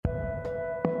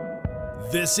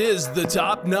This is the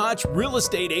Top Notch Real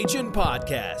Estate Agent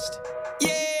Podcast.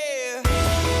 Yeah!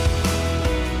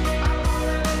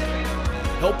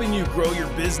 Helping you grow your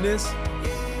business,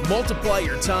 multiply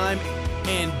your time,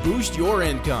 and boost your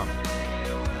income.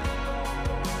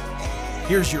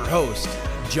 Here's your host,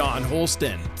 John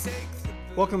Holston.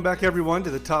 Welcome back, everyone, to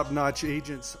the Top Notch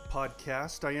Agents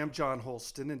Podcast. I am John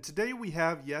Holston, and today we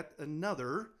have yet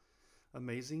another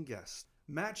amazing guest.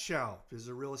 Matt Schaub is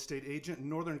a real estate agent in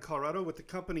Northern Colorado with the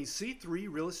company C3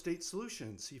 Real Estate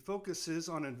Solutions. He focuses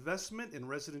on investment in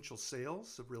residential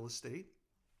sales of real estate,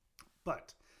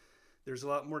 but there's a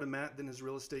lot more to Matt than his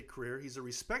real estate career. He's a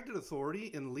respected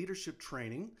authority in leadership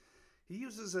training. He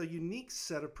uses a unique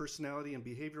set of personality and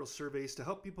behavioral surveys to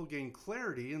help people gain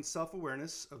clarity and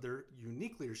self-awareness of their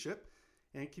unique leadership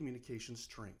and communication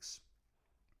strengths.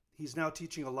 He's now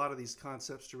teaching a lot of these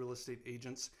concepts to real estate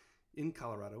agents in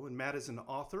Colorado, and Matt is an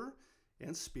author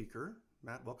and speaker.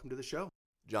 Matt, welcome to the show.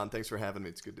 John, thanks for having me.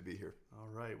 It's good to be here. All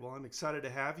right. Well, I'm excited to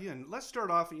have you. And let's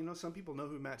start off. Some people know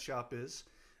who Matt Schaub is.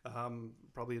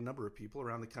 Probably a number of people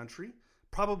around the country,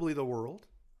 probably the world,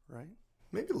 right?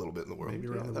 Maybe a little bit in the world. Maybe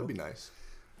around the that'd world. be nice.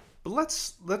 But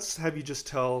let's have you just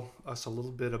tell us a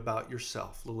little bit about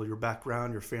yourself, a little of your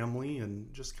background, your family,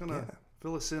 and just kind of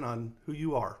fill us in on who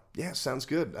you are. Yeah, sounds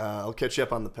good. I'll catch you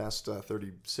up on the past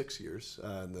 36 years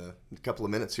in a couple of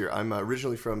minutes here. I'm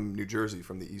originally from New Jersey,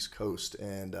 from the East Coast,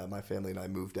 and my family and I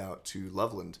moved out to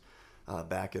Loveland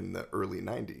back in the early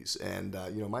 90s. And,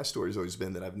 my story's always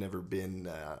been that I've never been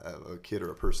a kid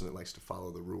or a person that likes to follow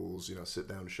the rules, sit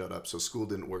down, shut up. So school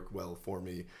didn't work well for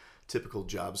me. Typical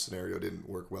job scenario didn't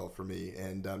work well for me.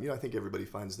 And, I think everybody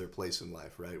finds their place in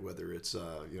life, right? Whether it's,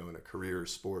 in a career,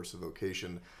 sports, a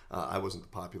vocation. I wasn't the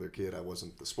popular kid. I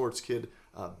wasn't the sports kid.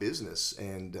 Business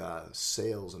and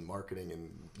sales and marketing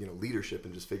and, leadership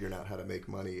and just figuring out how to make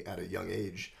money at a young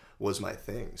age was my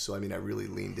thing. So, I really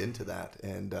leaned into that.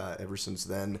 And ever since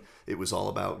then, it was all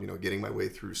about, getting my way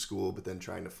through school, but then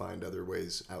trying to find other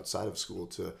ways outside of school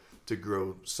to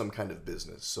grow some kind of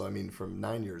business. So, from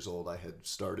 9 years old, I had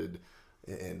started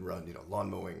and run, lawn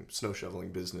mowing, snow shoveling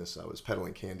business. I was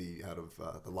peddling candy out of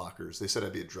the lockers. They said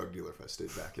I'd be a drug dealer if I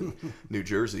stayed back in New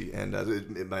Jersey, and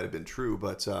it might have been true,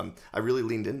 but I really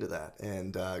leaned into that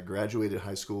and graduated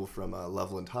high school from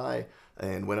Loveland High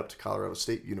and went up to Colorado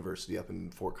State University up in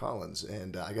Fort Collins,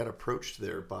 and I got approached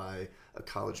there by a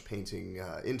college painting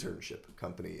internship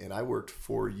company, and I worked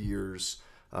 4 years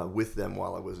with them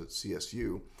while I was at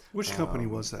CSU. Which company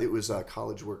was that? It was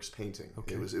College Works Painting.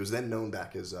 Okay. It was then known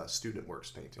back as Student Works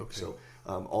Painting. Okay. So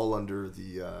all under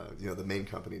the the main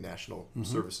company, National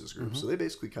Services Group. So they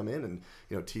basically come in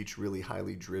and teach really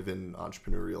highly driven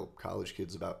entrepreneurial college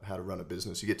kids about how to run a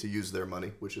business. You get to use their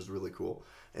money, which is really cool.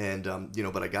 And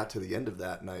but I got to the end of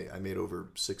that, and I made over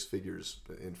 6 figures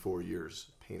in 4 years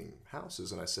painting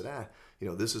houses. And I said,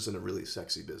 this isn't a really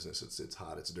sexy business. It's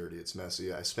hot, it's dirty, it's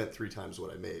messy. I spent 3 times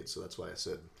what I made, so that's why I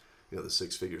said, the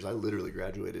 6 figures. I literally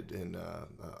graduated in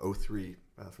 2003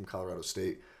 from Colorado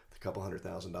State with a couple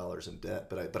 $100,000 in debt,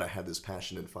 but I had this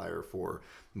passion and fire for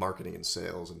marketing and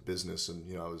sales and business,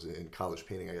 and I was in college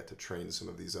painting. I got to train some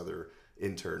of these other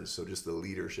interns, so just the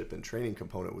leadership and training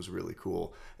component was really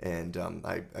cool. And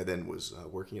I then was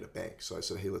working at a bank, so I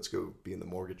said, hey, let's go be in the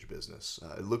mortgage business.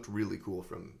 It looked really cool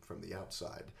from the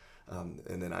outside,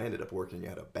 and then I ended up working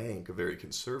at a bank, a very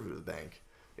conservative bank,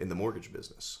 in the mortgage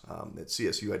business. At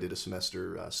CSU, I did a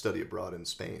semester study abroad in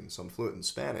Spain, so I'm fluent in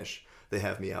Spanish. They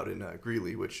have me out in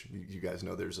Greeley, which you guys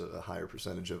know there's a higher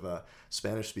percentage of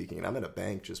Spanish speaking, and I'm in a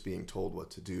bank just being told what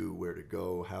to do, where to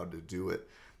go, how to do it,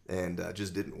 and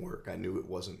just didn't work. I knew it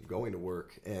wasn't going to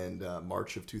work, and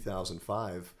March of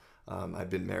 2005, I'd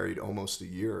been married almost a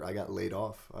year. I got laid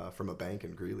off from a bank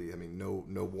in Greeley.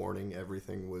 No warning.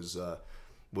 Everything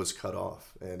was cut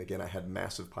off, and again, I had a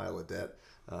massive pile of debt.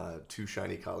 2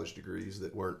 shiny college degrees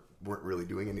that weren't really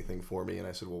doing anything for me, and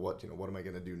I said, well, what am I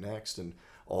going to do next? And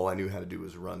all I knew how to do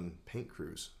was run paint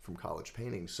crews from college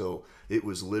painting. So it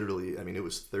was literally, it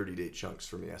was 30-day chunks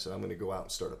for me. I said, I'm going to go out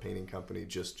and start a painting company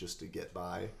just to get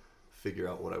by, figure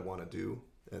out what I want to do,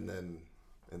 and then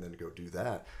go do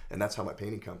that. And that's how my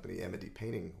painting company, M&D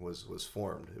Painting, was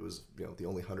formed. It was the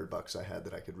only $100 I had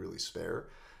that I could really spare,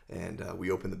 and we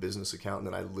opened the business account, and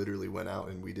then I literally went out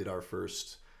and we did our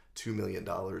first $2 million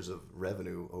of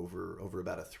revenue over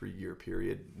about a 3-year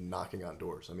period, knocking on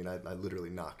doors. I literally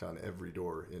knocked on every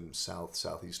door in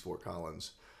southeast Fort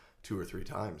Collins 2 or 3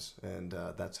 times, and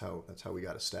that's how we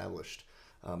got established.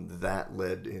 That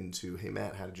led into, hey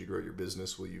Matt, how did you grow your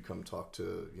business? Will you come talk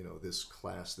to this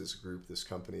class, this group, this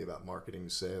company about marketing,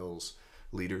 sales,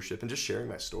 leadership, and just sharing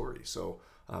my story? So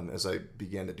as I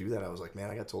began to do that, I was like, man,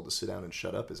 I got told to sit down and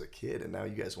shut up as a kid, and now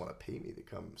you guys want to pay me to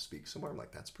come speak somewhere. I'm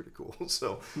like, that's pretty cool.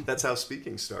 So that's how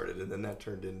speaking started, and then that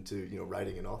turned into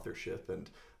writing and authorship, and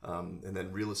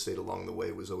then real estate along the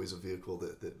way was always a vehicle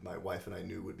that my wife and I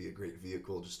knew would be a great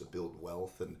vehicle just to build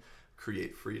wealth and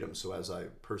create freedom. So as I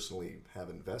personally have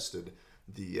invested,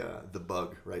 the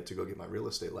bug, right, to go get my real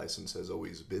estate license has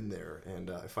always been there, and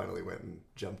I finally went and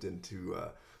jumped into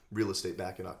real estate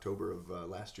back in October of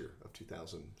last year, of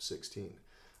 2016.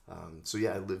 So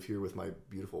yeah, I live here with my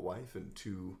beautiful wife and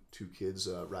two kids.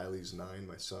 Riley's 9,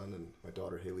 my son, and my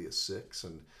daughter Haley is 6,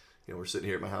 and we're sitting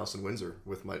here at my house in Windsor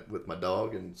with my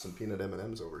dog and some peanut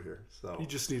M&Ms over here. So you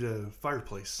just need a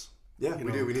fireplace. Yeah,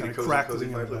 we do. We need a cozy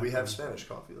fireplace. We have Spanish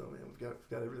coffee though, man. We've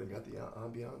got everything. Got the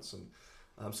ambiance,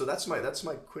 and so that's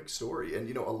my quick story. And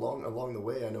along the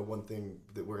way, I know one thing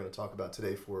that we're going to talk about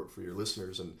today for your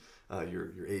listeners and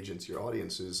your agents, your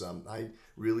audiences. I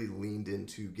really leaned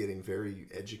into getting very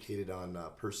educated on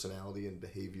personality and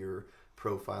behavior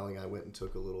profiling. I went and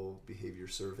took a little behavior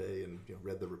survey and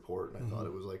read the report, and I thought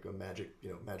it was like a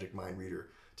magic mind reader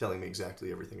telling me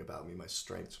exactly everything about me, my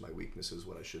strengths, my weaknesses,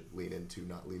 what I should lean into,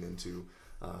 not lean into,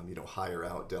 hire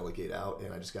out, delegate out,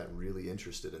 and I just got really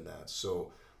interested in that.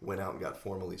 So went out and got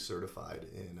formally certified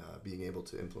in being able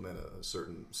to implement a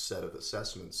certain set of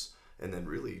assessments, and then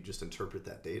really just interpret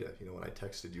that data. When I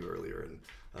texted you earlier and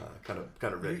kind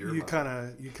of read your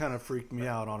mind. You kind of freaked me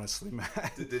out, honestly,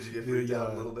 Matt. Did you get freaked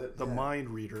out a little bit? The mind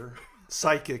reader,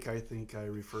 psychic, I think I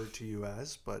referred to you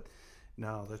as, but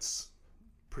no, that's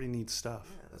pretty neat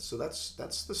stuff. Yeah, so that's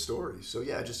the story. So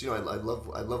yeah, just I love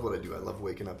what I do. I love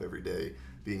waking up every day,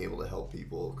 being able to help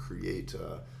people create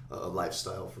a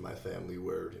lifestyle for my family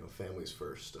where family's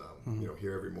first.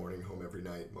 Here every morning, home every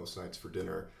night, most nights for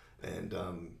dinner, and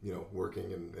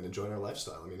working and enjoying our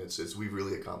lifestyle. I mean, it's we've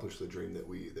really accomplished the dream that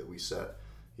we set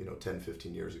 10,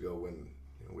 15 years ago when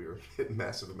we were hitting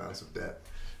massive amounts of debt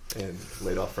and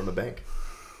laid off from a bank.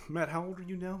 Matt, how old are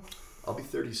you now? I'll be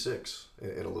 36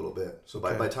 in a little bit. So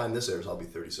okay. by the time this airs, I'll be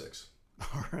 36.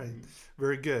 All right.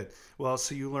 Very good. Well,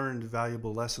 so you learned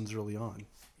valuable lessons early on,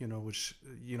 which,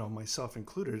 myself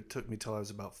included, it took me till I was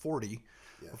about 40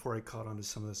 before I caught on to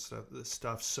some of this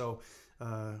stuff. So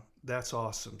that's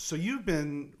awesome. So you've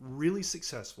been really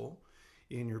successful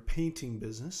in your painting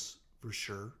business, for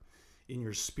sure, in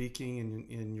your speaking and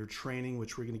in your training,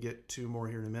 which we're going to get to more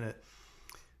here in a minute.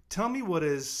 Tell me what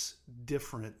is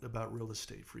different about real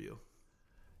estate for you.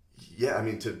 Yeah, I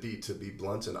mean, to be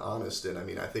blunt and honest, and I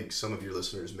mean, I think some of your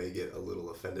listeners may get a little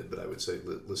offended, but I would say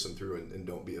listen through and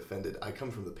don't be offended. I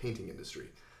come from the painting industry,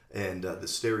 and the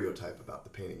stereotype about the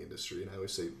painting industry, and I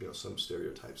always say, some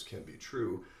stereotypes can be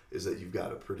true, is that you've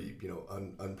got a pretty,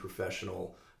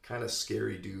 unprofessional, kind of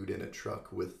scary dude in a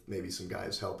truck with maybe some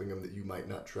guys helping him that you might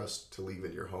not trust to leave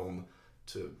in your home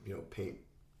to, paint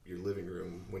your living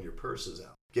room when your purse is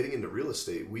out. Getting into real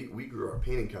estate, we grew our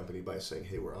painting company by saying,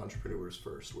 hey, we're entrepreneurs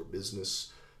first, we're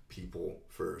business people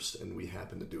first, and we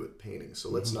happen to do it painting. So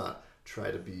let's not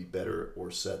try to be better or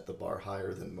set the bar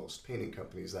higher than most painting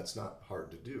companies. That's not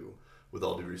hard to do, with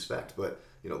all due respect. But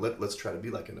let's try to be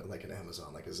like an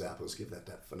Amazon, like a Zappos, give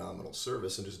that phenomenal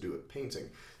service and just do it painting.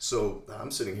 So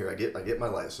I'm sitting here, I get my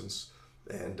license.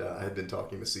 And I had been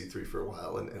talking to C3 for a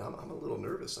while, and I'm a little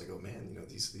nervous. I go, man,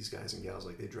 these guys and gals,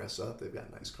 like, they dress up, they've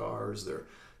got nice cars,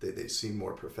 they seem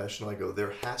more professional. I go,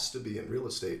 there has to be in real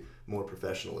estate more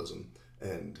professionalism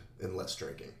and less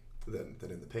drinking than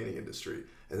in the painting industry.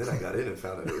 And then I got in and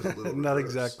found out it was a little not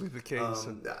reverse. Exactly the case.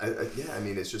 I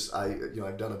mean, it's just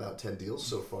I've done about 10 deals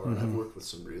so far, and I've worked with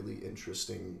some really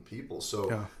interesting people.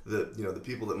 So the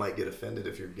people that might get offended,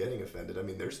 if you're getting offended, I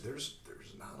mean, there's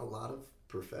not a lot of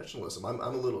professionalism. I'm a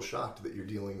little shocked that you're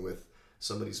dealing with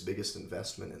somebody's biggest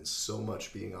investment and so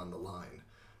much being on the line,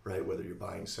 right? Whether you're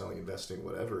buying, selling, investing,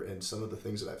 whatever. And some of the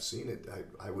things that I've seen,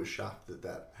 I was shocked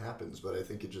that happens, but I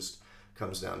think it just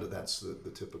comes down to that's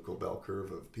the typical bell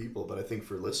curve of people. But I think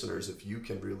for listeners, if you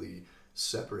can really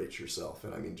separate yourself,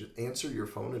 and I mean, just answer your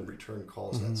phone and return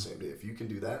calls that same day. If you can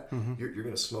do that, you're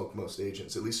going to smoke most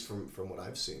agents, at least from what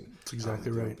I've seen. That's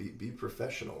exactly right. Be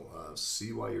professional.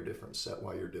 See why you're different. Set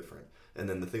why you're different. And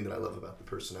then the thing that I love about the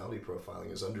personality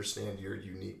profiling is understand your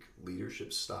unique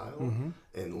leadership style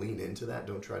and lean into that.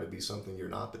 Don't try to be something you're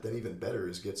not. But then even better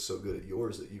is get so good at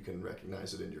yours that you can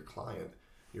recognize it in your client,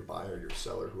 your buyer, your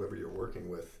seller, whoever you're working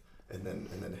with, and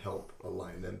then help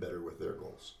align them better with their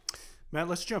goals. Matt,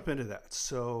 let's jump into that.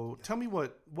 So tell me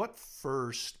what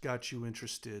first got you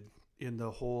interested in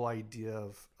the whole idea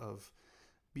of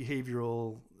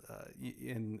behavioral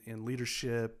in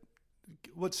leadership,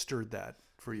 what stirred that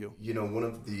for you? One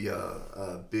of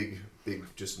the big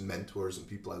just mentors and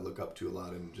people I look up to a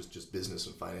lot in just business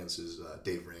and finance is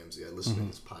Dave Ramsey. I listened to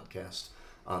his podcast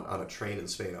on a train in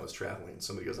Spain. I was traveling, and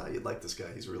somebody goes, you'd like this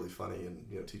guy. He's really funny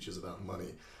and teaches about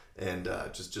money. And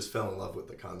just fell in love with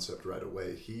the concept right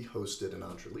away. He hosted an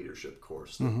EntreLeadership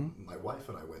course that my wife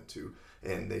and I went to,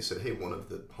 and they said, hey, one of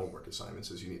the homework assignments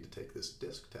is you need to take this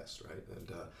DISC test, right?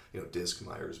 And DISC,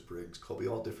 Myers-Briggs, Kolbe,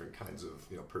 all different kinds of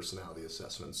personality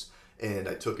assessments. And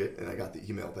I took it, and I got the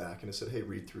email back, and it said, hey,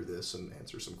 read through this and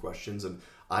answer some questions. And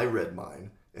I read mine,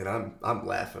 and I'm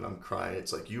laughing, I'm crying.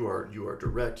 It's like you are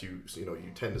direct. You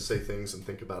tend to say things and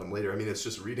think about them later. I mean, it's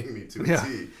just reading me to a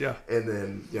T. Yeah. And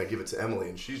then I give it to Emily,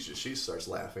 and she starts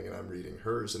laughing, and I'm reading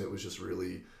hers, and it was just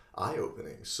really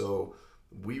eye-opening. So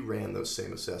we ran those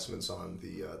same assessments on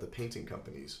the painting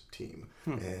company's team,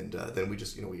 and then we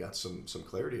just we got some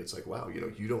clarity. It's like, wow,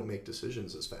 you don't make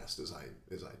decisions as fast as I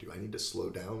do. I need to slow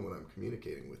down when I'm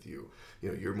communicating with you.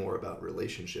 You're more about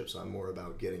relationships. I'm more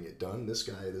about getting it done. This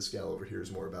gal over here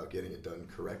is more about getting it done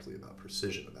correctly, about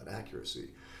precision, about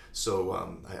accuracy.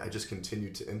 So I just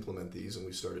continued to implement these, and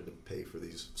we started to pay for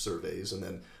these surveys. And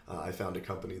then I found a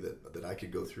company that I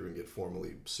could go through and get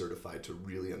formally certified to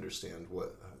really understand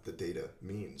what the data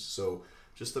means. So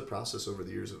just the process over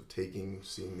the years of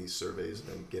seeing these surveys and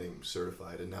then getting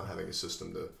certified, and now having a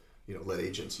system to let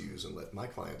agents use and let my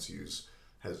clients use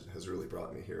has really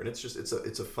brought me here. And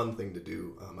it's a fun thing to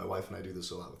do. My wife and I do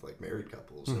this a lot with like married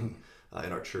couples, and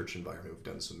in our church environment, we've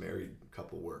done some married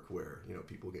couple work where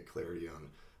people get clarity on,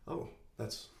 oh,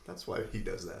 that's why he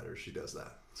does that or she does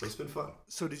that. So it's been fun.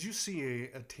 So did you see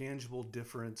a tangible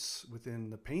difference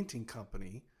within the painting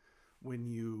company when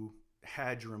you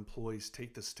had your employees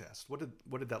take this test? What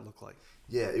did that look like?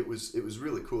 Yeah, it was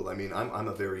really cool. I mean, I'm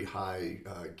a very high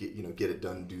get it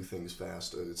done, do things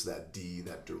fast. It's that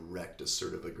direct,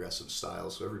 assertive, aggressive style.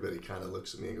 So everybody kind of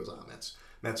looks at me and goes, "Oh,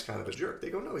 Matt's kind of a jerk." They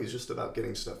go, "No, he's just about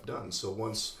getting stuff done." So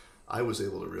once I was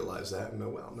able to realize that and know,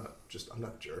 well, I'm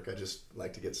not a jerk. I just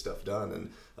like to get stuff done.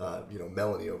 And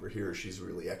Melanie over here, she's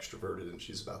really extroverted and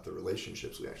she's about the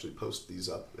relationships. We actually post these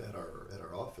up at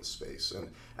our office space, and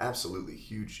absolutely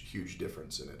huge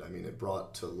difference in it. I mean, it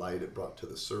brought to light, it brought to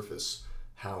the surface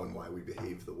how and why we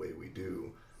behave the way we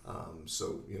do.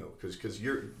 So because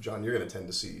John, you're going to tend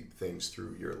to see things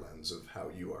through your lens of how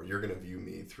you are. You're going to view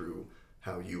me through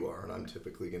how you are, and I'm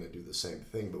typically going to do the same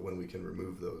thing. But when we can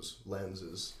remove those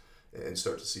lenses and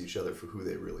start to see each other for who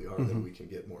they really are, then we can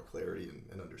get more clarity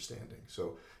and understanding.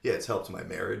 So yeah, it's helped my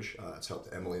marriage. It's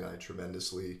helped Emily and I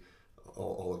tremendously.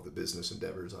 All of the business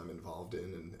endeavors I'm involved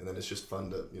in, and then it's just fun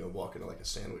to walk into like a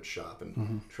sandwich shop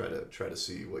and try to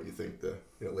see what you think the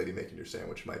lady making your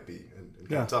sandwich might be, and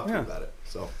kind of talk to you about it.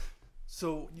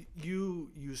 So you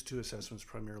use two assessments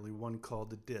primarily, one called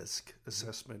the DISC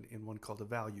assessment and one called the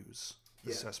values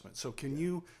assessment. So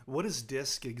what is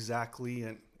DISC exactly,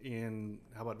 and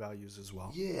how about values as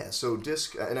well? Yeah, so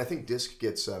DISC, and I think DISC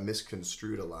gets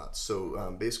misconstrued a lot.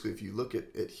 So basically, if you look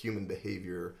at human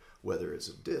behavior, whether it's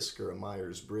a DISC or a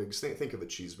Myers-Briggs, think of a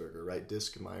cheeseburger, right?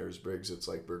 DISC, Myers-Briggs, it's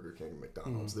like Burger King,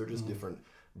 McDonald's. They're just different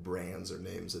brands or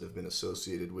names that have been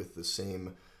associated with the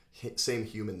same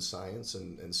human science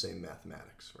and same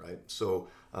mathematics, right? So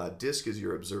DISC is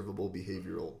your observable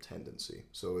behavioral tendency.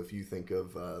 So if you think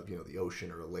of the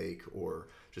ocean or a lake, or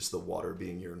just the water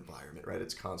being your environment, right?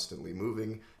 It's constantly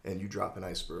moving, and you drop an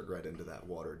iceberg right into that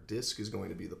water. DISC is going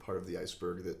to be the part of the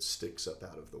iceberg that sticks up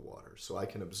out of the water. So I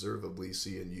can observably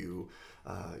see in you,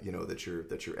 that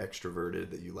you're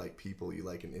extroverted, that you like people, you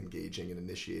like engaging and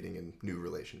initiating in new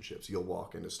relationships. You'll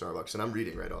walk into Starbucks, and I'm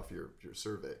reading right off your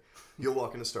survey. You'll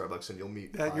walk into Starbucks and you'll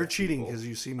meet five you're cheating people. Because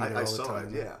you see me there all the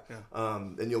time. Yeah.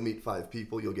 And you'll meet 5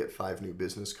 people. You'll get 5 new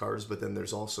business cards. But then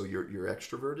there's also you're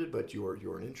extroverted, but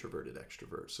you're an introverted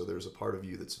extrovert. So there's a part of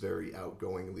you that's very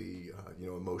outgoingly,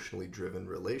 emotionally driven,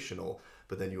 relational.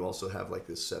 But then you also have like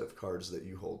this set of cards that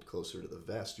you hold closer to the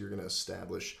vest. You're going to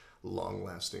establish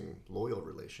long-lasting, loyal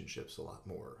relationships a lot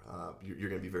more. You're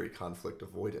going to be very conflict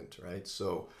avoidant, right?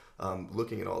 So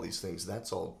looking at all these things,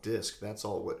 that's all DISC. That's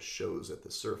all what shows at the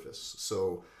surface.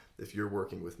 So if you're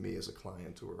working with me as a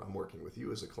client, or I'm working with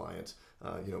you as a client,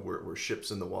 we're ships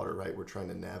in the water, right? We're trying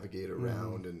to navigate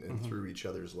around and through each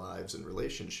other's lives and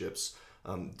relationships.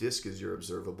 DISC is your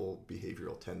observable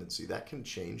behavioral tendency. That can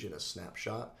change in a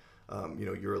snapshot.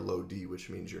 You're a low D, which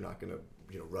means you're not going to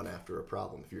run after a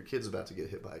problem. If your kid's about to get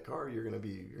hit by a car, you're going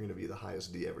to be the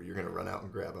highest D ever. You're going to run out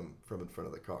and grab them from in front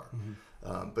of the car.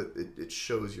 But it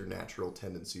shows your natural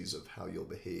tendencies of how you'll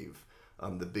behave.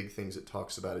 The big things it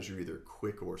talks about is you're either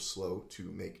quick or slow to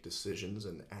make decisions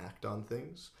and act on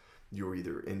things. you're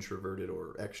either introverted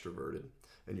or extroverted,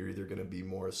 and you're either going to be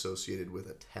more associated with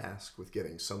a task, with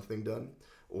getting something done,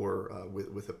 or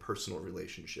with a personal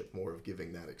relationship, more of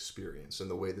giving that experience. And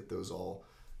the way that those all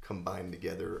combine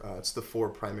together, it's the 4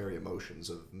 primary emotions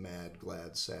of mad,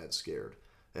 glad, sad, scared.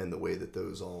 And the way that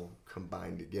those all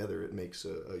combine together, it makes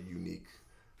a unique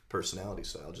personality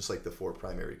style, just like the 4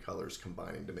 primary colors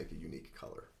combining to make a unique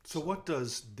color. So what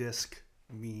does DISC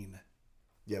mean?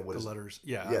 Yeah, what is letters?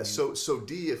 Yeah. Yeah, so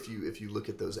D, if you look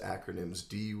at those acronyms,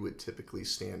 D would typically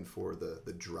stand for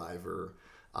the driver,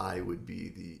 I would be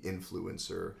the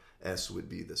influencer, S would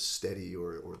be the steady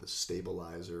or the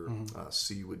stabilizer,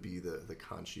 C would be the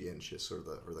conscientious or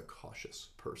the cautious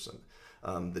person.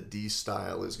 The D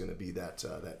style is going to be that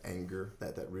anger,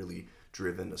 that really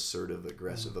driven, assertive,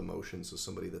 aggressive emotion. So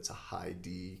somebody that's a high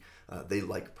D, they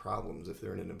like problems. If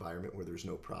they're in an environment where there's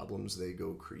no problems, they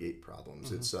go create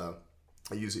problems. It's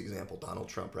I use the example Donald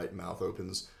Trump, right? Mouth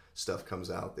opens, stuff comes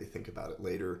out, they think about it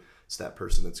later. It's that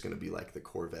person that's going to be like the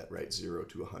Corvette, right? 0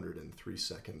 to 100 in 3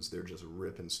 seconds. They're just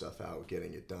ripping stuff out,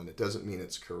 getting it done. It doesn't mean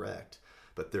it's correct,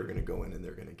 but they're going to go in and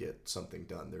they're going to get something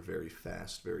done. They're very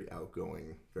fast, very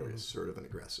outgoing, very assertive and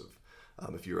aggressive.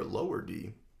 If you're a lower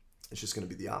D, it's just going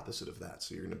to be the opposite of that.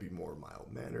 So you're going to be more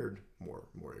mild-mannered,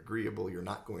 more agreeable. You're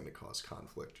not going to cause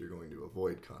conflict. You're going to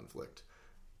avoid conflict.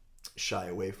 Shy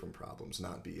away from problems,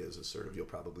 not be as assertive. You'll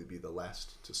probably be the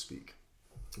last to speak.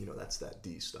 That's that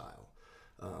D style.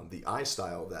 The I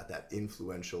style, that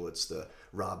influential, it's the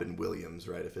Robin Williams,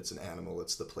 right? If it's an animal,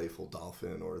 it's the playful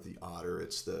dolphin, or the otter,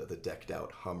 it's the decked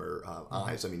out Hummer.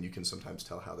 Eyes, I mean, you can sometimes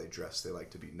tell how they dress. They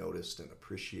like to be noticed and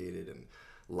appreciated and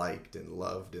liked and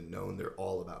loved and known. They're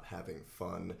all about having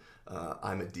fun.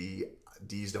 I'm a D.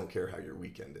 D's don't care how your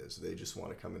weekend is. They just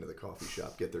want to come into the coffee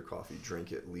shop, get their coffee,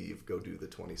 drink it, leave, go do the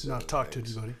 27 Not talk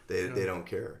things. to anybody. They don't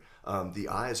care. The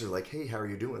I's are like, hey, how are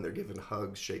you doing? They're giving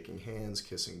hugs, shaking hands,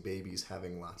 kissing babies,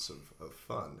 having lots of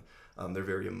fun. They're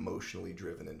very emotionally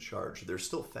driven and charged. They're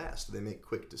still fast. They make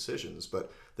quick decisions,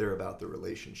 but they're about the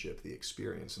relationship, the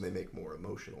experience, and they make more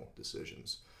emotional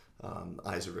decisions.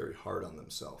 I's are very hard on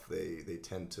themselves. They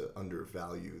tend to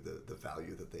undervalue the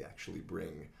value that they actually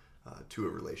bring to a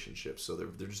relationship. So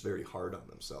they're just very hard on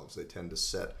themselves. They tend to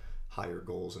set higher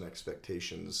goals and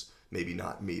expectations, maybe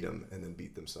not meet them, and then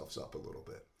beat themselves up a little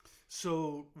bit.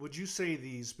 So would you say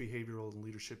these behavioral and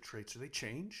leadership traits, do they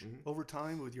change over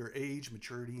time with your age,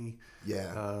 maturity?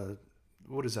 Yeah.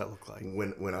 What does that look like?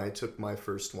 When I took my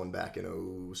first one back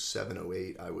in 07,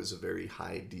 08, I was a very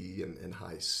high D and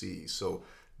high C. So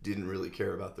didn't really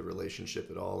care about the relationship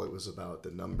at all. It was about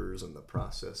the numbers and the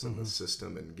process and the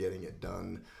system and getting it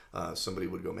done. Somebody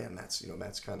would go, man,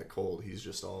 Matt's kind of cold. He's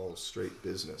just all straight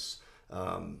business.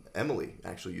 Emily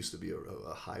actually used to be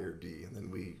a higher D, and then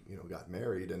we got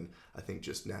married, and I think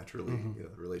just naturally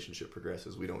the relationship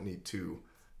progresses. We don't need two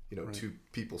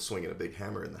people swinging a big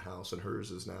hammer in the house, and hers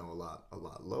is now a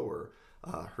lot lower.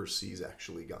 Her C's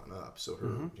actually gone up, so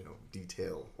her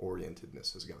detail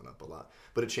orientedness has gone up a lot.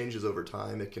 But it changes over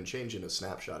time. It can change in a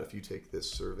snapshot. If you take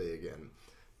this survey again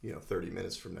 30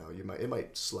 minutes from now, it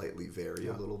might slightly vary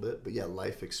a little bit. But yeah,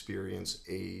 life experience,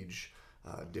 age,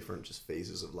 different just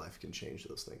phases of life can change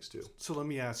those things too. So let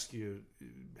me ask you,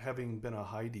 having been a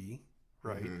high D,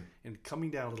 right, and coming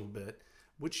down a little bit,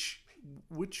 which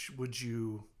would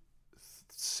you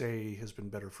say has been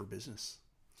better for business?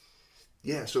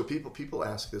 Yeah, so people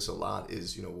ask this a lot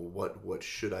is, what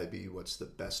should I be? What's the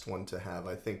best one to have?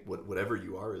 I think whatever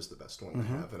you are is the best one to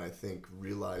have. And I think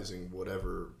realizing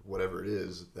whatever it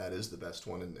is, that is the best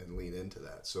one, and lean into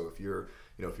that. So if you're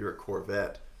a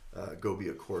Corvette, go be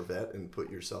a Corvette and put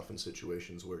yourself in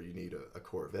situations where you need a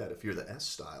Corvette. If you're the S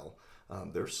style,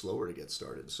 they're slower to get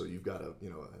started. So you've got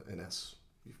an S.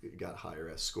 You've got a higher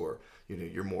S score.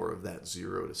 You're more of that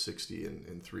 0 to 60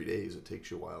 in 3 days. It takes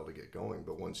you a while to get going,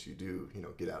 but once you do,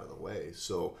 get out of the way.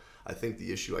 So I think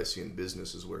the issue I see in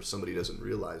business is where somebody doesn't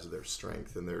realize their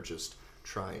strength, and they're just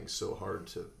trying so hard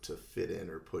to fit in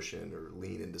or push in or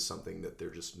lean into something that they're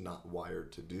just not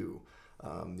wired to do.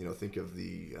 Think of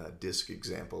the DISC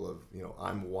example of,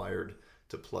 I'm wired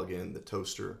to plug in the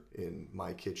toaster in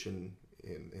my kitchen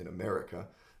in America,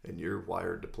 and you're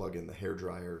wired to plug in the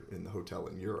hairdryer in the hotel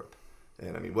in Europe.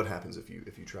 And I mean, what happens if you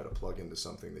try to plug into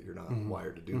something that you're not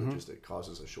wired to do? It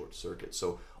causes a short circuit.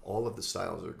 So all of the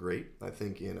styles are great. I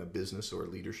think in a business or a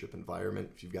leadership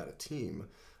environment, if you've got a team,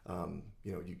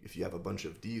 if you have a bunch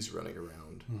of D's running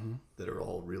around that are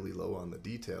all really low on the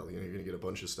detail, you're going to get a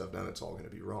bunch of stuff done. It's all going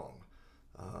to be wrong.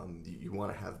 You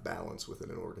want to have balance within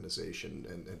an organization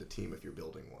and a team if you're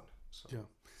building one. So.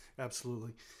 Yeah,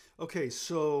 absolutely. Okay,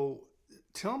 so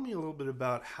tell me a little bit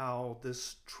about how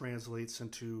this translates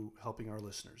into helping our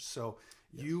listeners. So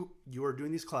Yes. You are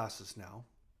doing these classes now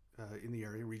in the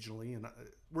area regionally, and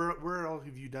where all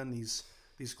have you done these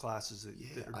classes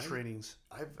that are trainings?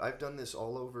 I've done this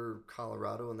all over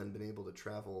Colorado, and then been able to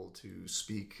travel to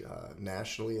speak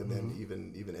nationally, and then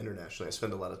even internationally. I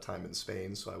spend a lot of time in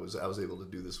Spain, so I was able to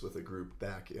do this with a group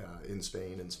back in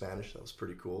Spain in Spanish. That was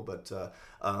pretty cool. But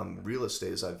real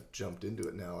estate, as I've jumped into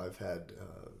it now, I've had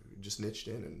just niched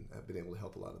in, and I've been able to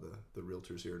help a lot of the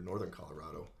realtors here in northern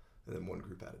Colorado, and then one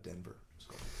group out of Denver.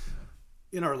 So.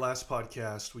 In our last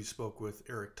podcast, we spoke with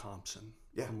Eric Thompson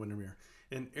from Windermere,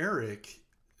 and Eric.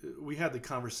 We had the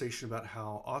conversation about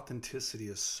how authenticity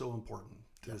is so important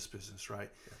to this business,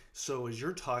 right? Yeah. So as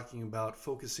you're talking about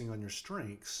focusing on your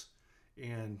strengths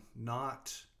and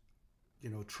not,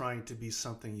 trying to be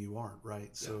something you aren't,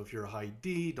 right? So if you're a high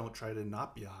D, don't try to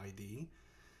not be a high D.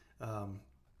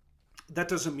 That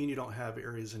doesn't mean you don't have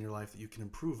areas in your life that you can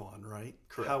improve on, right?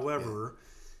 Correct. However,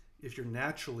 if you're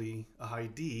naturally a high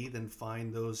D, then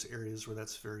find those areas where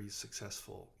that's very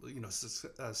successful,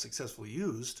 successfully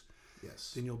used.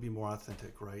 Yes. Then you'll be more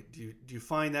authentic, right? Do you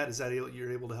find that? Is that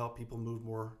you're able to help people move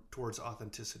more towards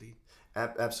authenticity?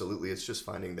 Absolutely. It's just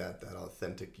finding that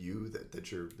authentic you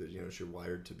that you're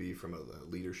wired to be from a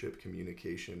leadership,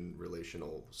 communication,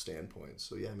 relational standpoint.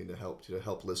 So yeah, I mean, to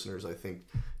help listeners, I think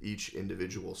each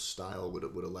individual style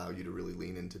would allow you to really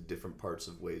lean into different parts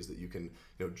of ways that you can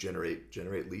generate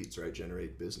leads, right?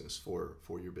 Generate business for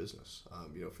your business.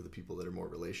 For the people that are more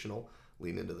relational,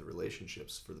 lean into the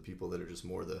relationships. For the people that are just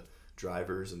more the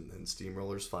drivers and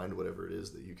steamrollers, find whatever it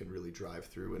is that you can really drive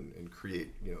through and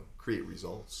create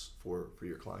results for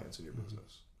your clients and your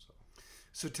business.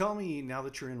 So tell me, now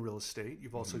that you're in real estate,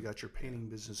 you've also got your painting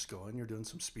business going, you're doing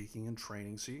some speaking and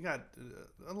training, so you got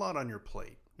a lot on your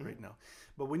plate right now.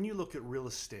 But when you look at real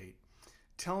estate,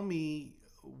 tell me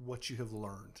what you have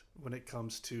learned when it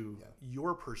comes to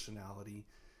your personality,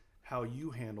 how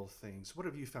you handle things. What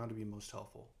have you found to be most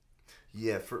helpful?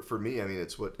 Yeah, for me, I mean,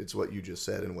 it's what you just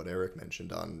said and what Eric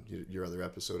mentioned on your other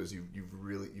episode is you've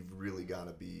really got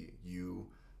to be you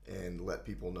and let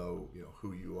people know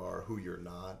who you are, who you're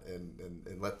not,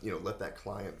 and let that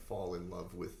client fall in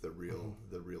love with the real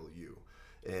you.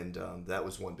 And that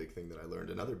was one big thing that I learned.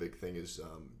 Another big thing is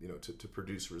to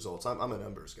produce results. I'm a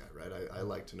numbers guy, right? I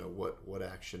like to know what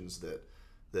actions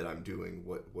that I'm doing,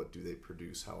 what do they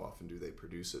produce, how often do they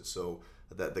produce it. So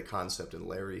that the concept, and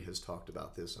Larry has talked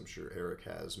about this, I'm sure Eric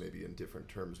has, maybe in different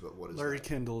terms, but what is Larry that?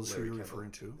 Kendall is who you're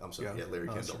referring to. I'm sorry, Larry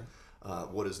Kendall.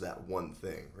 What is that one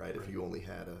thing, right? If you only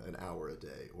had an hour a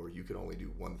day, or you could only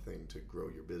do one thing to grow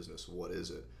your business, what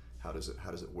is it? How does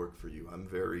it work for you? I'm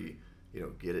very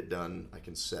get it done. I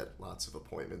can set lots of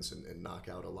appointments and knock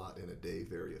out a lot in a day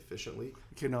very efficiently.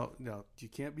 Okay, now you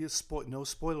can't be no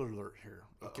spoiler alert here,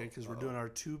 okay? Because we're doing our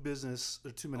 2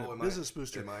 minute business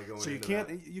booster. Am I going so you into can't.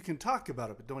 that? You can talk about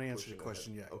it, but don't answer the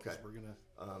question yet. Okay, we're gonna.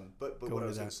 But what I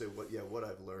was going to say, what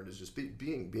I've learned is just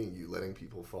being you, letting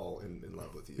people fall in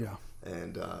love with you,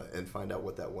 and find out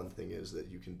what that one thing is that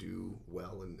you can do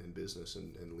well in business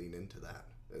and lean into that.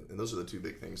 And those are the 2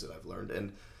 big things that I've learned.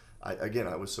 And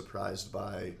I was surprised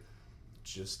by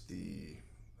just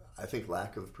I think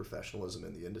lack of professionalism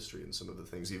in the industry and some of the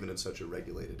things, even in such a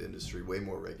regulated industry, way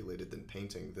more regulated than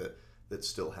painting, that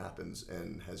still happens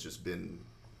and has just been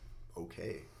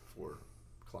okay for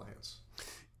clients.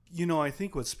 I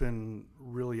think what's been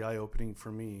really eye-opening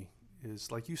for me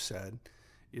is, like you said,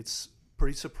 it's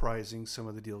pretty surprising some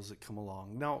of the deals that come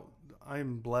along. Now,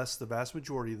 I'm blessed. The vast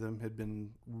majority of them have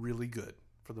been really good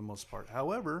for the most part.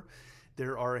 However,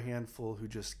 there are a handful who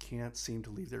just can't seem to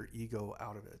leave their ego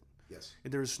out of it. Yes.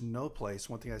 And there's no place,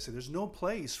 one thing I say, there's no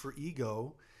place for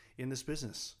ego in this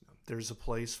business. No. There's a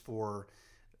place for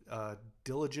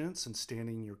diligence and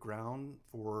standing your ground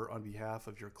on behalf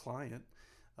of your client.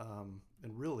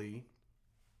 And really,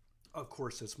 of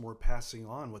course, it's more passing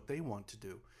on what they want to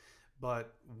do.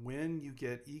 But when you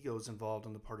get egos involved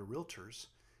on the part of realtors,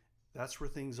 that's where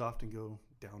things often go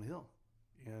downhill.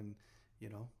 And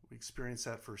we experience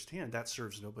that firsthand. That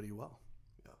serves nobody well.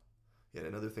 Yeah,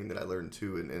 another thing that I learned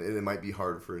too, and it might be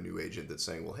hard for a new agent that's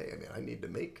saying, well, hey, I mean, I need to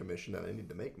make commission and I need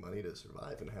to make money to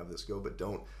survive and have this go, but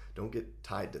don't get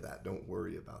tied to that. Don't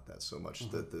worry about that so much.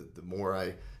 Mm-hmm. The more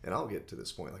and I'll get to this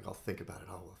point, like I'll think about it.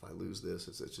 Oh, if I lose this,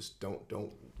 it's just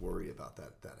don't worry about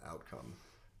that outcome.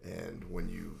 And when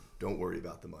you don't worry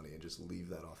about the money and just leave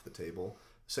that off the table,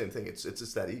 same thing.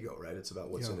 It's that ego, right? It's about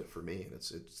what's in it for me, and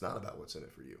it's not about what's in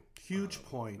it for you. Huge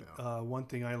point. One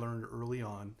thing I learned early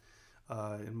on,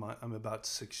 I'm about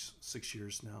six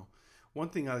years now. One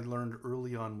thing I learned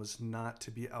early on was not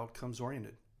to be outcomes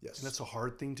oriented. Yes, and that's a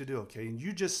hard thing to do. Okay, and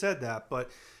you just said that,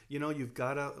 but you've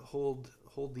got to hold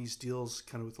hold these deals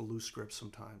kind of with a loose grip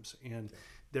sometimes, and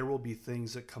there will be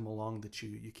things that come along that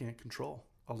you can't control.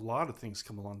 A lot of things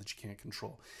come along that you can't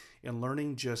control, and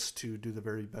learning just to do the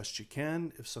very best you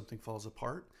can. If something falls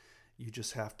apart, you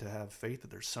just have to have faith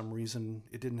that there's some reason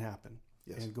it didn't happen,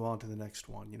 and go on to the next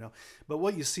one. But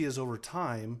what you see is over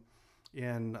time,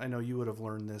 and I know you would have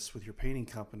learned this with your painting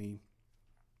company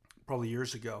probably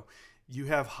years ago. You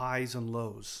have highs and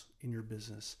lows in your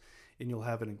business, and you'll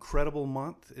have an incredible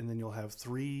month, and then you'll have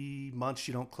 3 months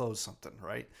you don't close something,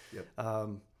 right? Yep.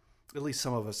 At least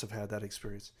some of us have had that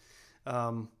experience.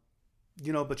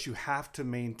 But you have to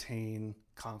maintain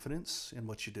confidence in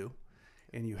what you do,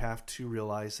 and you have to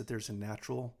realize that there's a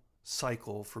natural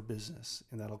cycle for business,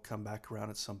 and that'll come back around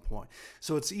at some point.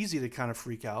 So it's easy to kind of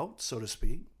freak out, so to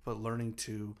speak, but learning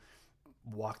to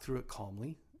walk through it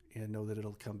calmly and know that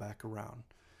it'll come back around.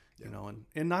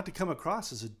 And not to come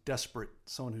across as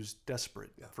someone who's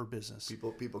desperate for business.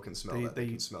 People can smell that. They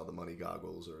can smell the money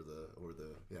goggles or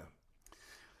the.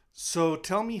 So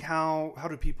tell me, how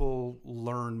do people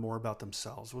learn more about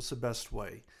themselves? What's the best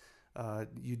way?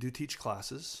 You do teach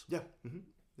classes. Yeah. Mm-hmm.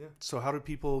 Yeah. So how do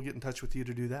people get in touch with you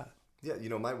to do that? Yeah.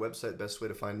 My website, best way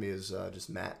to find me is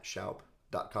just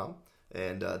mattschaub.com.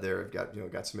 And there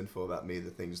I've got some info about me,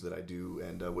 the things that I do,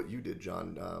 and what you did,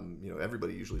 John.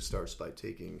 Everybody usually starts by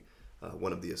taking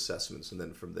one of the assessments, and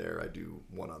then from there I do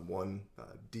one-on-one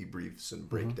debriefs and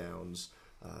breakdowns.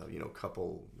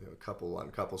 Couple on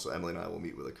couple. So Emily and I will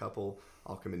meet with a couple.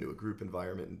 I'll come into a group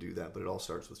environment and do that. But it all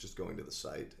starts with just going to the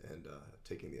site and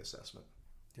taking the assessment.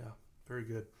 Yeah, very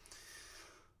good.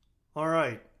 All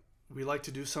right. We like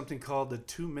to do something called the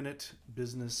 2-minute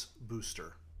business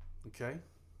booster. Okay.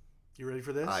 You ready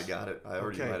for this? I got it. I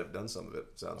already might have done some of it.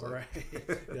 Sounds all like.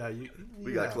 Right. Yeah.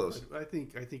 We got close. I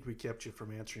think we kept you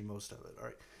from answering most of it. All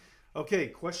right. Okay.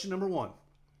 Question number 1.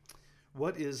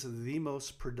 What is the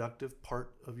most productive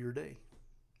part of your day?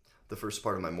 The first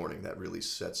part of my morning. That really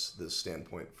sets the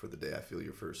standpoint for the day. I feel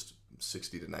your first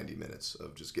 60 to 90 minutes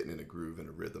of just getting in a groove and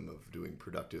a rhythm of doing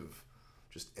productive,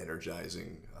 just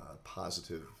energizing,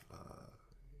 positive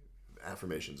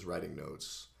affirmations, writing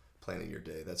notes, planning your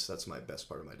day. That's my best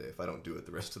part of my day. If I don't do it,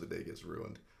 the rest of the day gets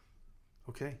ruined.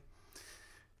 Okay.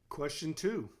 Question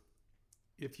 2.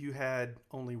 If you had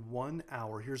only 1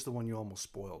 hour, here's the one you almost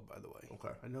spoiled, by the way.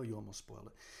 Okay. I know you almost spoiled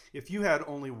it. If you had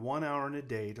only 1 hour in a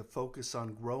day to focus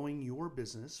on growing your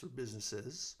business or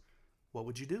businesses, what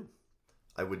would you do?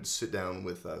 I would sit down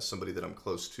with somebody that I'm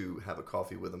close to, have a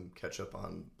coffee with them, catch up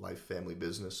on life, family,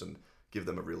 business, and give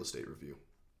them a real estate review.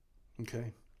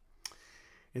 Okay.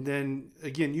 And then,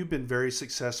 again, you've been very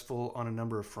successful on a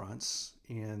number of fronts,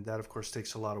 and that, of course,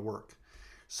 takes a lot of work.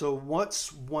 So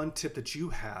what's one tip that you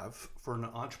have for an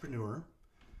entrepreneur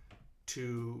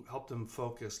to help them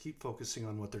keep focusing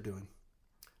on what they're doing?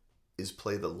 Is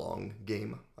play the long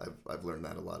game. I've learned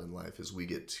that a lot in life. As we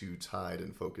get too tied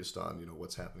and focused on,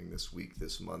 what's happening this week,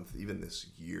 this month, even this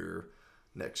year,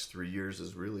 next 3 years,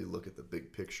 is really look at the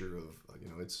big picture of,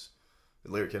 it's,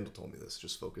 Larry Kendall told me this,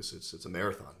 just focus. It's a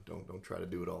marathon. Don't try to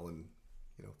do it all in,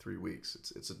 3 weeks.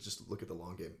 It's just look at the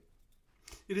long game.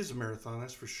 It is a marathon,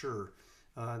 that's for sure.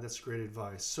 That's great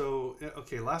advice. So,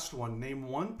 okay, last one. Name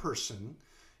one person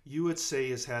you would say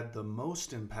has had the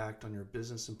most impact on your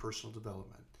business and personal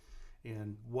development.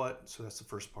 And so that's the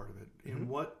first part of it. Mm-hmm. And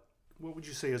what would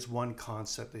you say is one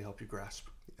concept they help you grasp?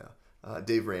 Yeah.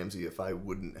 Dave Ramsey, if I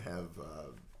wouldn't have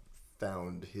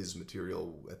found his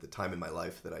material at the time in my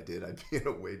life that I did, I'd be in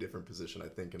a way different position, I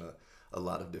think, in a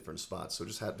lot of different spots. So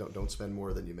just don't spend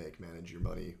more than you make. Manage your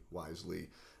money wisely.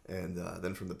 And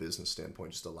then from the business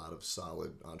standpoint, just a lot of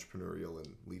solid entrepreneurial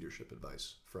and leadership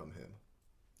advice from him.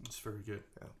 That's very good.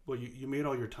 Yeah. Well, you made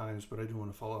all your times, but I do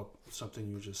want to follow up with something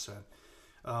you just said.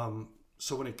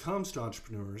 So when it comes to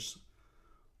entrepreneurs,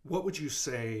 what would you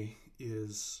say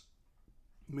is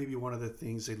maybe one of the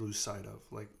things they lose sight of?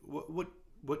 Like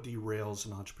what derails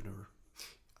an entrepreneur?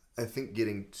 I think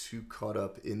getting too caught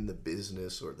up in the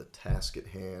business or the task at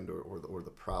hand or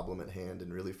the problem at hand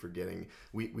and really forgetting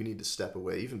we need to step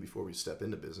away even before we step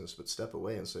into business, but step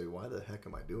away and say, why the heck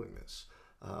am I doing this?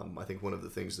 I think one of the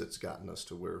things that's gotten us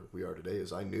to where we are today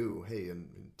is I knew, hey, in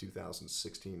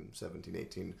 2016, 17,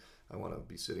 18, I want to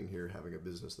be sitting here having a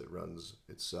business that runs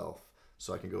itself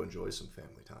so I can go enjoy some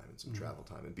family time and some travel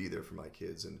time and be there for my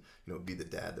kids and, be the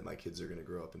dad that my kids are going to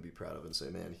grow up and be proud of and say,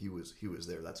 man, he was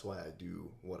there. That's why I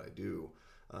do what I do.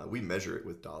 We measure it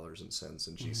with dollars and cents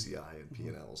and GCI and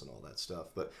P&Ls and all that stuff,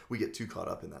 but we get too caught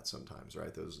up in that sometimes,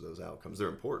 right? Those outcomes, they're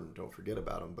important. Don't forget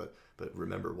about them, but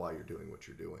remember why you're doing what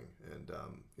you're doing, and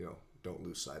don't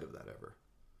lose sight of that ever.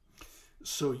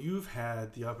 So you've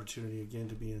had the opportunity again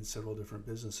to be in several different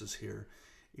businesses here,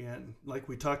 And like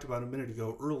we talked about a minute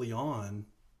ago, early on,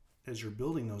 as you're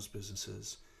building those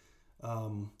businesses,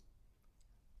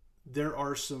 there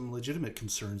are some legitimate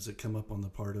concerns that come up on the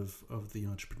part of the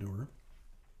entrepreneur.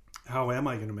 How am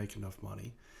I going to make enough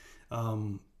money?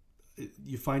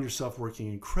 You find yourself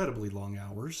working incredibly long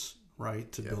hours,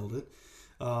 right, to build it.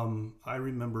 I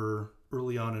remember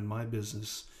early on in my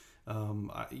business,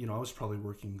 I was probably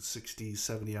working 60,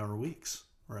 70-hour weeks,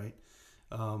 right?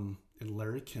 And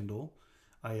Larry Kendall,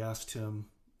 I asked him,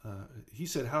 he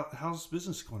said, how's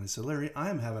business going? I said, Larry, I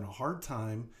am having a hard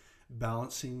time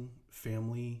balancing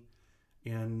family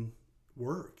and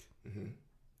work. Mm-hmm.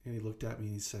 And he looked at me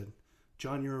and he said,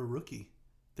 John, you're a rookie.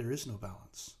 There is no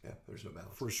balance. Yeah, there's no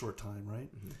balance. For a short time,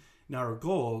 right? Mm-hmm. Now our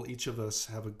goal, each of us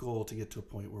have a goal to get to a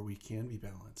point where we can be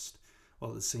balanced,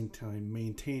 while at the same time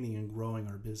maintaining and growing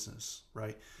our business,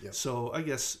 right? Yep. So I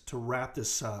guess to wrap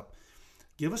this up,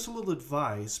 give us a little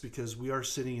advice, because we are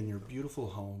sitting in your beautiful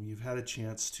home. You've had a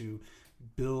chance to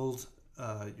build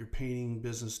your painting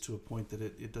business to a point that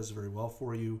it does very well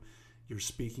for you. You're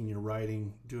speaking, you're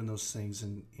writing, doing those things,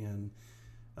 and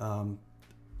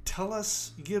tell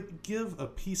us, give a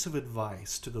piece of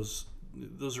advice to those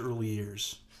early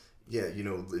years. Yeah,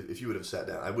 if you would have sat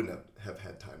down, I wouldn't have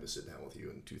had time to sit down with you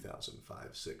in 2005,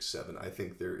 6, 7. I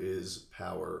think there is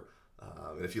power.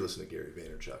 And if you listen to Gary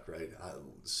Vaynerchuk, right,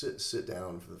 sit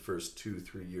down for the first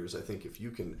 2-3 years. I think if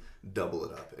you can double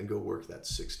it up and go work that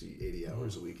 60, 80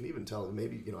 hours a week, and even tell them,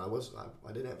 maybe,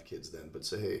 I didn't have kids then, but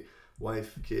say, hey,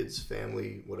 wife, kids,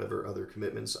 family, whatever other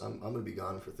commitments, I'm going to be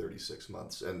gone for 36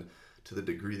 months. And to the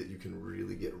degree that you can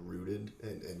really get rooted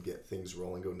and get things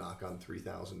rolling, go knock on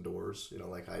 3,000 doors,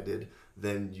 like I did,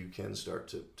 then you can start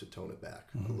to tone it back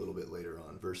a little bit later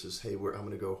on, versus, hey, I'm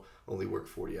going to go only work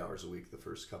 40 hours a week the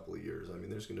first couple of years. I mean,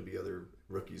 there's going to be other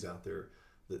rookies out there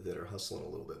that are hustling a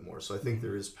little bit more. So I think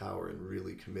there is power in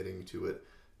really committing to it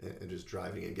and just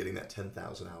driving and getting that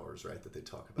 10,000 hours, right, that they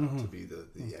talk about, to be the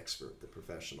expert, the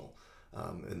professional.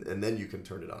 And then you can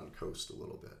turn it on and coast a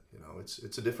little bit.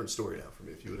 It's a different story now for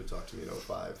me. If you would have talked to me in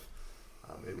 2005,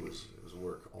 it was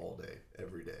work all day,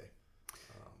 every day.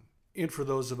 And for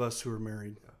those of us who are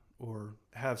married or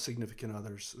have significant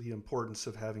others, the importance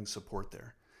of having support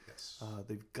there. Yes.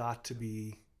 They've got to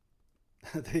be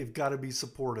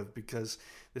supportive, because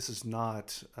this is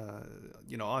not,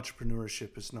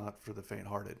 entrepreneurship is not for the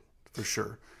faint-hearted. For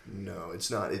sure. No, it's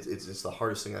not. It's the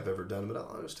hardest thing I've ever done. But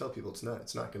I'll just tell people it's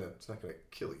not gonna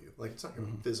kill you. Like, it's not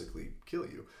gonna physically kill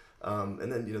you.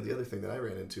 And then the other thing that I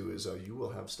ran into is you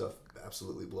will have stuff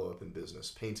absolutely blow up in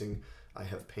business. Painting, I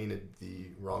have painted the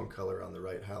wrong color on the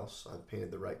right house. I've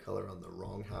painted the right color on the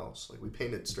wrong house. Like, we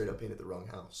straight up painted the wrong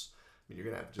house. I mean, you're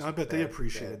gonna have just. I bet they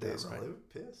appreciated that, right? They were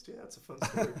pissed. Yeah, it's a fun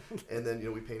story. And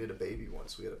then we painted a baby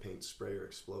once. We had a paint sprayer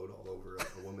explode all over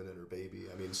a woman and her baby.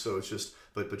 I mean, so it's just,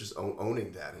 but just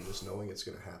owning that and just knowing it's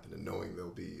going to happen and knowing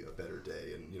there'll be a better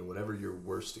day. And whatever your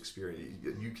worst experience,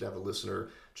 you could have a listener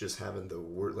just having the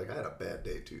word. Like, I had a bad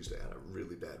day Tuesday. I had a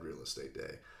really bad real estate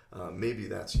day. Maybe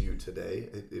that's you today.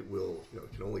 It will,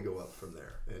 it can only go up from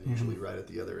there. And usually, right at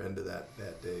the other end of that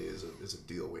bad day is a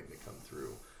deal waiting to come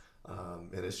through.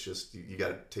 And it's just, you got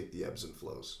to take the ebbs and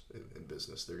flows in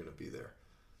business. They're going to be there.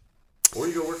 Or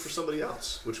you go work for somebody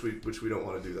else, which we don't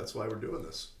want to do. That's why we're doing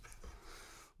this.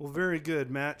 Well, very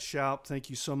good. Matt Shoup, thank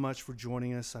you so much for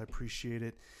joining us. I appreciate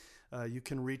it. You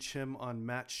can reach him on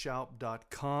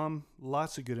mattshoup.com.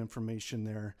 Lots of good information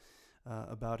there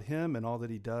about him and all that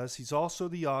he does. He's also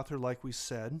the author, like we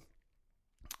said,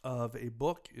 of a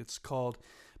book. It's called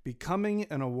Becoming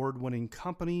an Award-Winning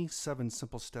Company, 7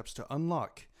 Simple Steps to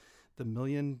Unlock the $1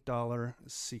 Million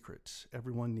Secret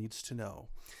Everyone Needs to Know.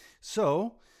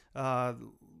 So,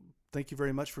 thank you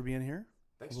very much for being here.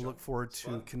 Thanks, we'll John. Look forward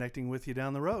to connecting with you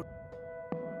down the road.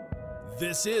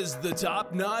 This is the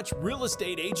Top Notch Real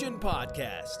Estate Agent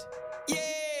Podcast. Yeah!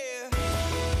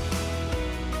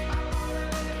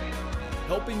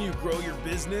 Helping you grow your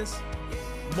business,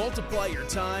 multiply your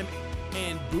time,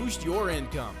 and boost your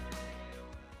income.